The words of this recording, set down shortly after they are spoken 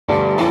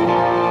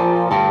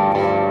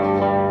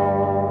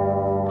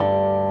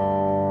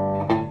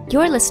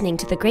You're listening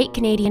to the Great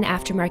Canadian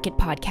Aftermarket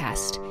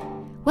Podcast.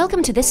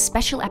 Welcome to this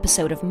special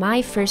episode of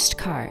My First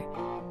Car,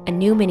 a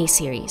new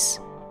miniseries.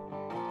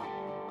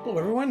 Hello,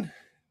 everyone.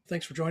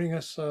 Thanks for joining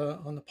us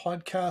on the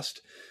podcast.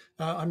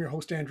 I'm your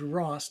host, Andrew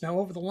Ross. Now,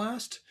 over the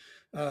last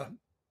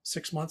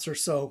 6 months or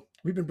so,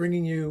 we've been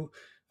bringing you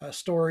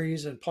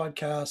stories and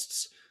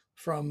podcasts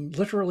from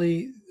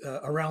literally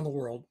around the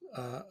world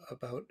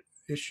about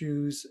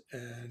issues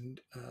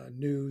and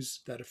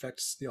news that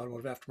affects the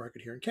automotive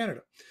aftermarket here in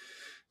Canada.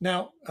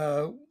 Now,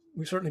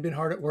 we've certainly been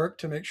hard at work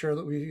to make sure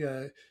that we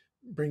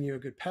bring you a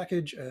good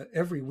package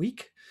every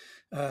week.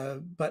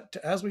 But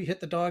as we hit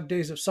the dog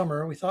days of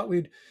summer, we thought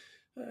we'd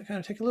kind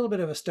of take a little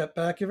bit of a step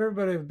back, give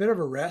everybody a bit of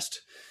a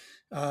rest,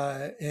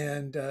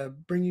 and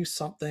bring you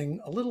something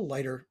a little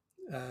lighter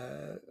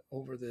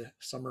over the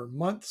summer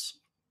months.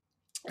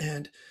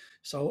 And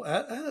so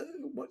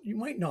what you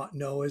might not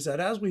know is that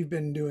as we've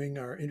been doing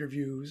our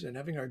interviews and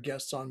having our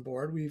guests on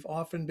board, we've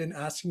often been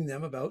asking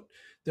them about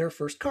their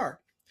first car.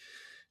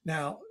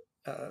 Now,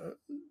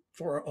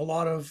 for a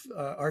lot of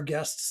our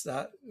guests,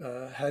 that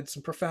had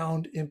some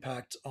profound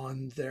impact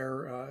on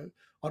their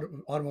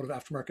automotive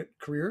aftermarket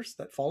careers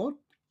that followed.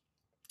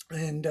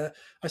 And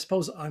I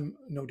suppose I'm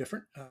no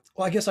different.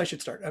 Well, I guess I should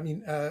start. I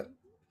mean,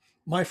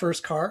 my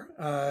first car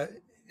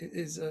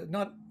is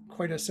not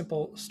quite a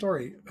simple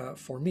story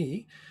for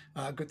me.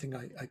 Good thing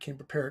I came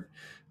prepared.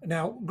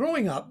 Now,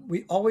 growing up,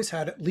 we always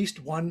had at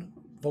least one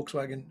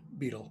Volkswagen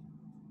Beetle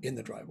in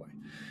the driveway.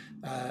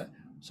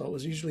 So it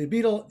was usually a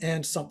Beetle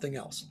and something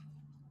else.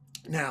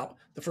 Now,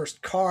 the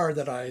first car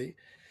that I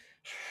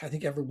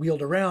think ever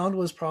wheeled around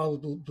was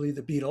probably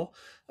the Beetle.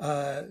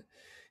 An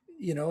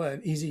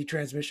easy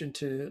transmission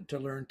to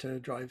learn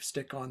to drive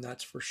stick on,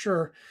 that's for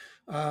sure.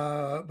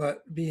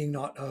 But being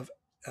not of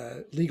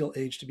legal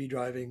age to be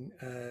driving,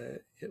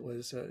 it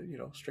was,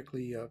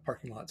 strictly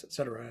parking lots,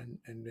 etc.,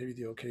 and maybe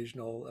the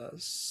occasional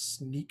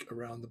sneak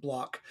around the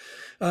block.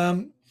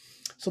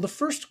 So the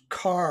first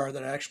car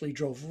that I actually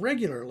drove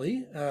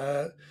regularly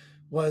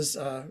was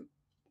a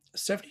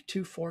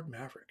 72 Ford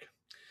Maverick,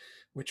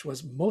 which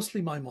was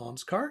mostly my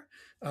mom's car.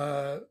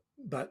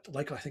 But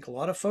like I think a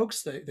lot of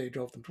folks, they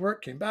drove them to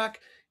work, came back,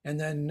 and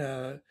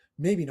then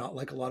maybe not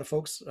like a lot of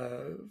folks,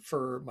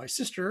 for my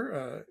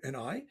sister and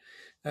I,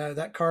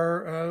 that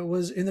car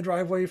was in the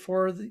driveway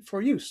for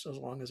use, as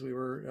long as we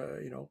were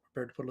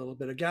prepared to put a little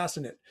bit of gas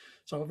in it.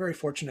 So I'm very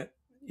fortunate,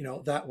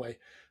 that way.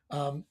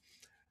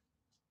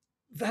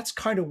 That's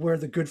kind of where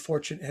the good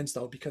fortune ends,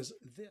 though, because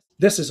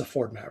this is a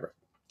Ford Maverick,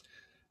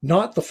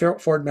 not the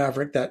Ford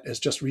Maverick that has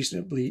just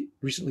recently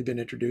been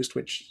introduced,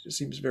 which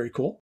seems very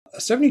cool.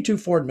 A 72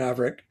 Ford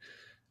Maverick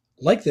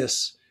like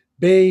this,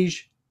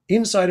 beige,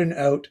 inside and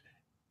out,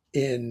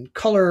 in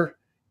color,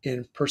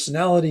 in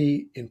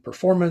personality, in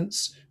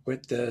performance,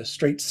 with the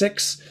straight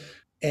six.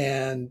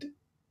 And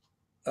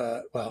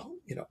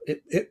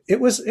it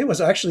was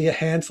actually a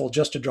handful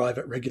just to drive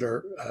at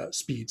regular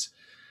speeds.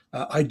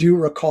 I do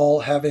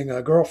recall having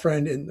a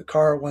girlfriend in the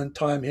car one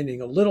time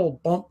hitting a little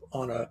bump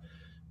on a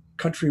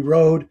country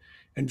road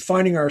and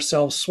finding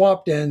ourselves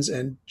swapped ends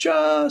and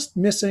just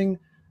missing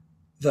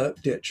the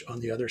ditch on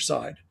the other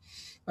side.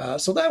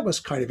 So that was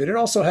kind of it. It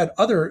also had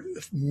other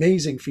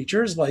amazing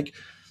features, like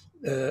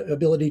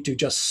ability to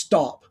just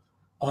stop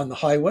on the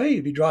highway.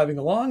 You'd be driving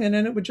along and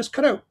then it would just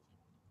cut out.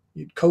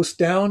 You'd coast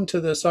down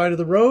to the side of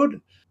the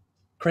road,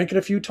 crank it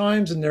a few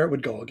times, and there it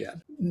would go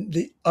again.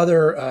 The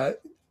other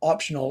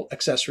optional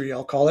accessory,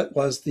 I'll call it,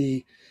 was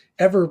the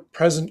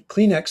ever-present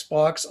Kleenex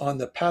box on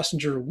the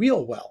passenger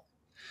wheel well.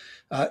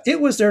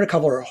 It was there to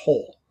cover a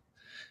hole.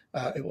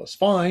 It was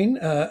fine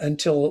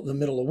until the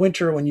middle of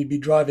winter, when you'd be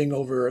driving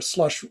over a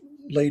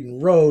slush-laden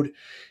road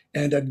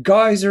and a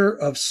geyser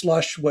of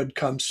slush would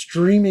come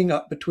streaming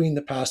up between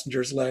the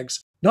passenger's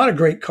legs. Not a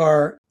great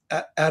car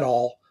at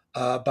all,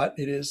 but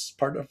it is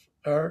part of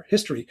our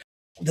history.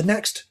 The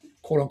next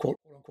quote-unquote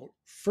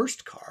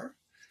first car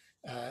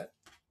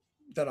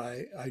that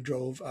I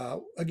drove,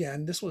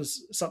 again, this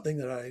was something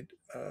that I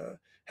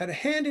had a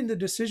hand in the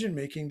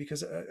decision-making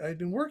because I'd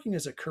been working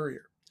as a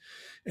courier.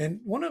 And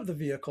one of the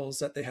vehicles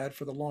that they had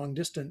for the long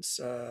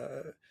distance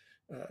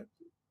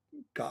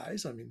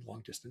guys,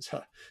 long distance,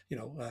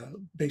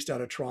 based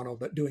out of Toronto,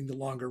 but doing the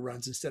longer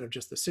runs instead of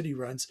just the city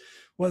runs,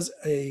 was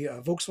a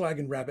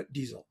Volkswagen Rabbit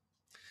diesel.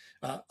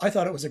 I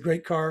thought it was a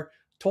great car,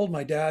 told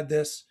my dad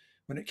this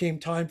when it came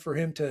time for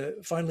him to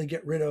finally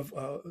get rid of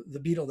the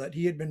Beetle that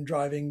he had been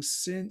driving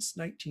since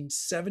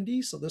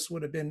 1970. So this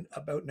would have been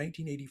about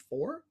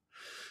 1984.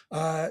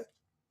 Yeah,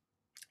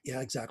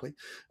 exactly.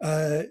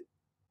 I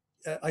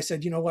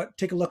said, you know what,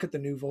 take a look at the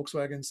new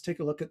Volkswagens, take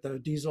a look at the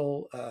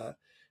diesel.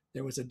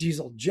 There was a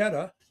diesel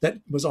Jetta that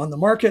was on the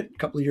market, a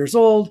couple of years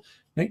old,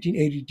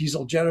 1980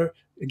 diesel Jetta.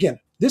 Again,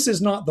 this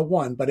is not the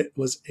one, but it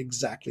was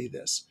exactly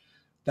this.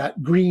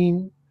 That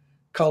green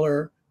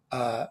color,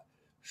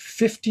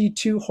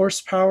 52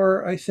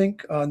 horsepower, I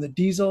think, on the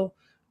diesel.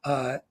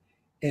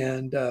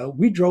 And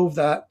we drove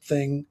that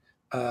thing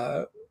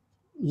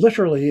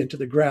literally into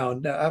the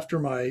ground. Now, after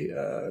my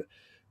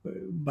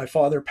my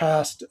father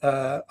passed.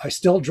 I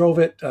still drove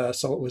it.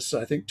 So it was,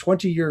 I think,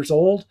 20 years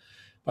old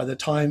by the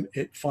time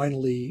it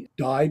finally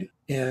died,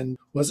 and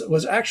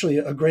was actually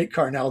a great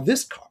car. Now,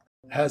 this car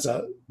has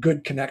a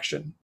good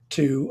connection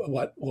to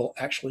what we'll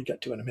actually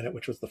get to in a minute,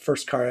 which was the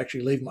first car I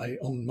actually laid my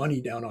own money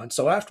down on.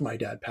 So after my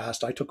dad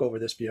passed, I took over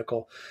this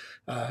vehicle,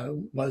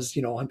 was,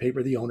 on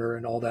paper the owner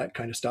and all that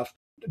kind of stuff.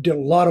 Did a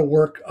lot of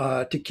work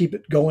to keep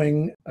it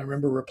going. I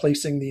remember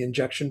replacing the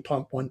injection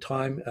pump one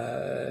time.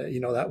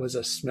 That was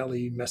a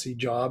smelly, messy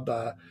job,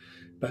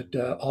 but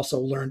also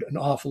learned an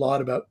awful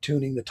lot about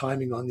tuning the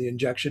timing on the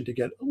injection to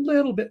get a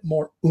little bit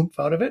more oomph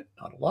out of it.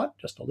 Not a lot,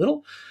 just a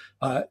little.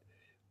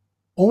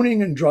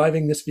 Owning and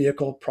driving this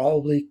vehicle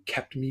probably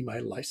kept me my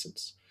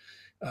license.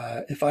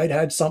 If I'd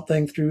had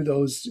something through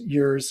those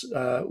years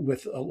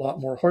with a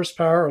lot more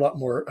horsepower, a lot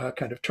more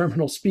kind of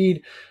terminal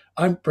speed,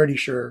 I'm pretty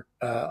sure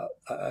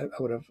I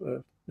would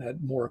have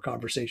had more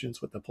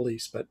conversations with the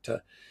police.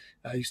 But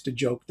I used to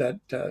joke that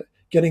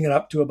getting it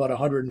up to about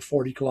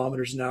 140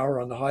 kilometers an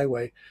hour on the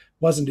highway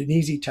wasn't an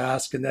easy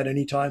task, and that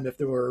anytime if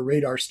there were a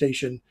radar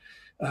station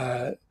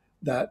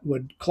that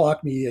would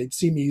clock me, they'd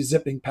see me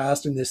zipping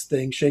past in this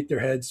thing, shake their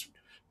heads,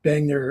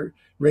 bang their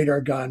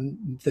radar gun,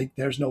 and think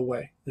there's no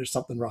way, there's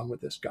something wrong with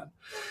this gun.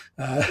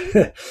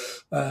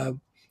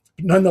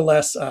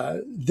 Nonetheless,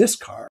 this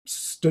car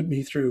stood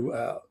me through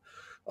a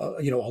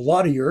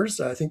lot of years.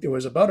 I think there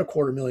was about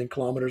 250,000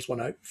 kilometers when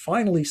I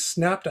finally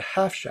snapped a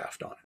half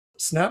shaft on it.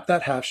 Snapped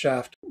that half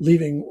shaft,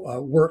 leaving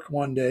work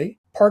one day,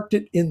 parked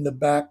it in the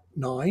back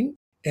 9,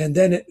 and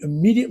then it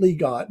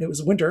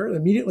was winter,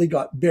 immediately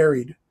got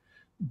buried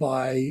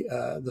by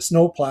the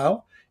snow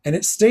plow, and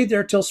it stayed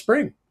there till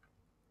spring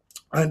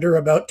under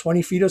about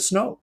 20 feet of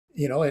snow.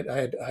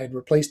 I had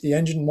replaced the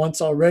engine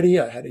once already.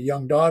 I had a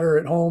young daughter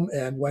at home,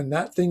 and when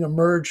that thing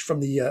emerged from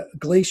the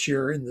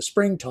glacier in the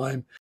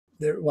springtime,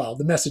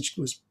 the message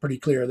was pretty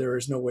clear. There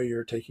is no way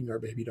you're taking our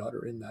baby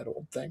daughter in that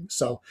old thing.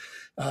 So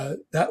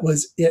that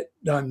was it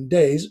done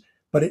days,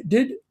 but it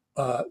did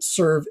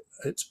serve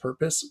its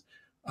purpose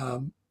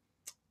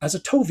as a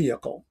tow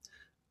vehicle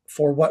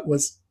for what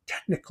was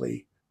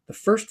technically the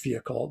first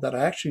vehicle that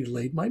I actually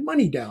laid my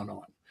money down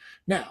on.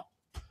 Now,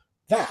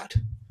 that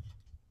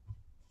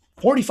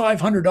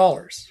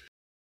 $4,500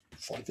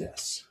 for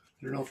this.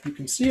 I don't know if you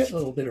can see it, a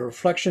little bit of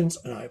reflections,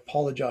 and I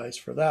apologize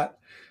for that.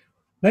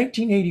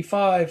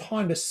 1985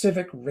 Honda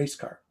Civic race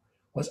car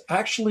was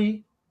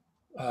actually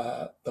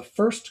the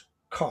first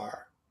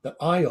car that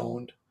I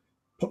owned,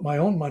 put my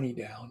own money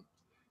down,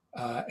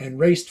 and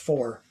raced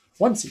for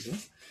one season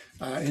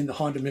in the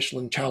Honda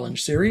Michelin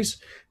Challenge Series.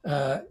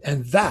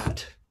 And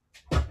that,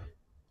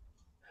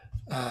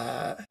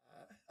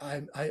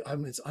 I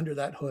was under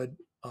that hood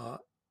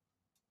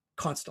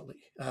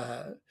constantly.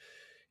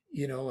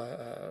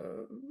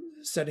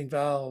 Setting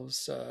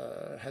valves,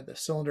 had the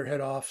cylinder head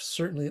off,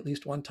 certainly at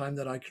least one time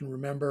that I can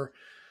remember,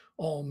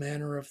 all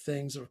manner of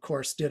things. Of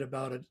course, did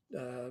about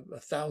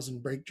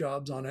 1,000 brake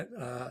jobs on it.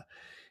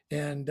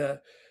 And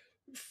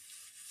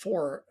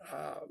for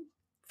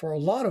a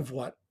lot of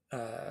what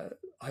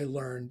I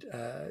learned,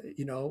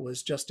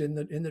 was just in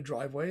the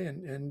driveway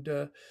and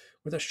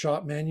with a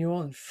shop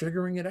manual and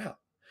figuring it out.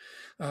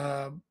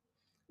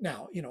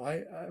 Now,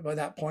 I by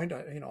that point,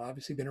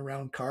 obviously been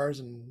around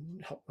cars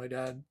and helped my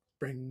dad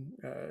bring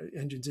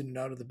engines in and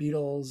out of the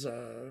Beetles,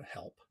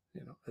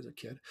 as a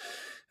kid.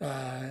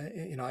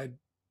 I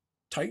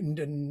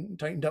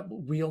tightened up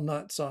wheel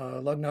nuts,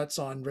 lug nuts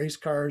on race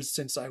cars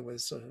since I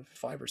was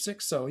 5 or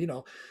 6. So,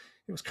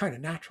 it was kind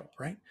of natural,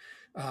 right?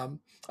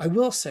 I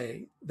will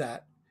say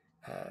that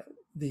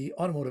the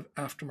automotive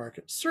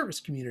aftermarket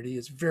service community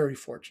is very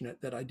fortunate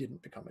that I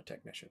didn't become a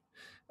technician.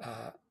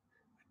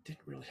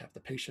 Didn't really have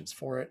the patience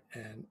for it,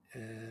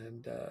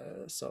 and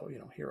so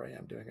here I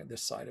am doing it,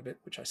 this side of it,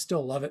 which I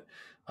still love it.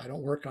 I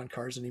don't work on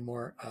cars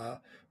anymore,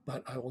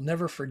 but I will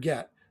never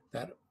forget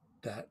that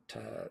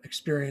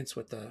experience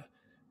with the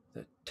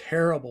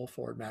terrible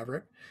Ford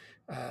Maverick,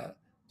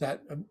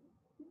 that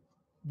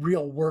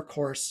real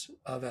workhorse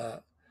of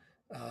a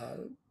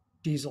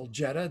diesel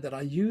Jetta that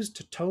I used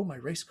to tow my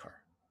race car.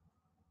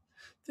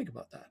 Think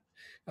about that.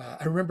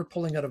 I remember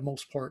pulling out of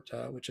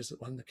Moseport, which is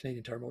on the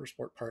Canadian Tire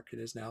Motorsport Park it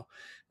is now,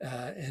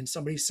 and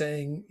somebody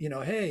saying,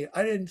 hey,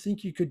 I didn't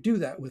think you could do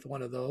that with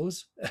one of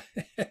those.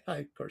 I,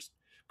 of course,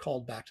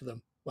 called back to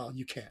them, well,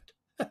 you can't.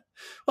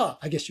 Well,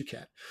 I guess you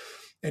can.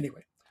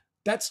 Anyway,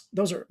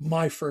 those are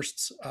my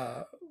firsts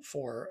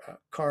for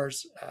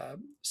cars.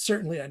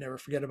 Certainly, I never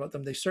forget about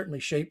them. They certainly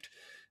shaped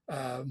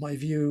my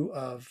view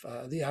of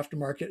the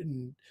aftermarket,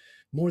 and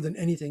more than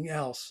anything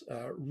else,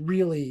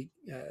 really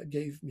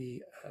gave me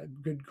a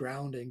good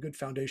grounding, good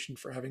foundation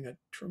for having a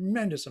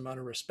tremendous amount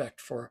of respect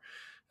for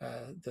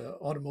the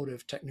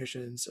automotive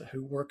technicians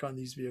who work on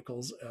these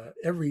vehicles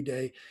every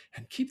day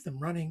and keep them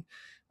running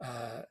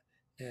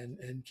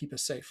and keep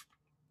us safe.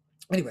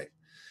 Anyway,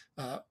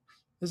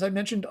 as I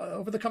mentioned,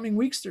 over the coming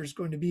weeks, there's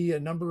going to be a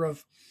number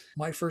of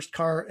My First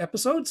Car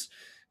episodes,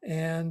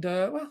 and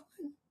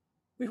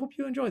we hope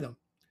you enjoy them.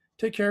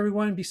 take care,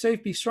 everyone. Be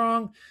safe, be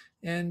strong.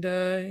 And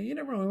you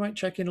never know, we might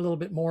check in a little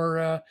bit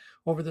more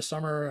over the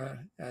summer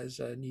as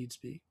needs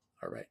be.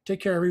 All right.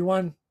 Take care,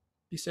 everyone.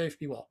 Be safe,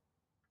 be well.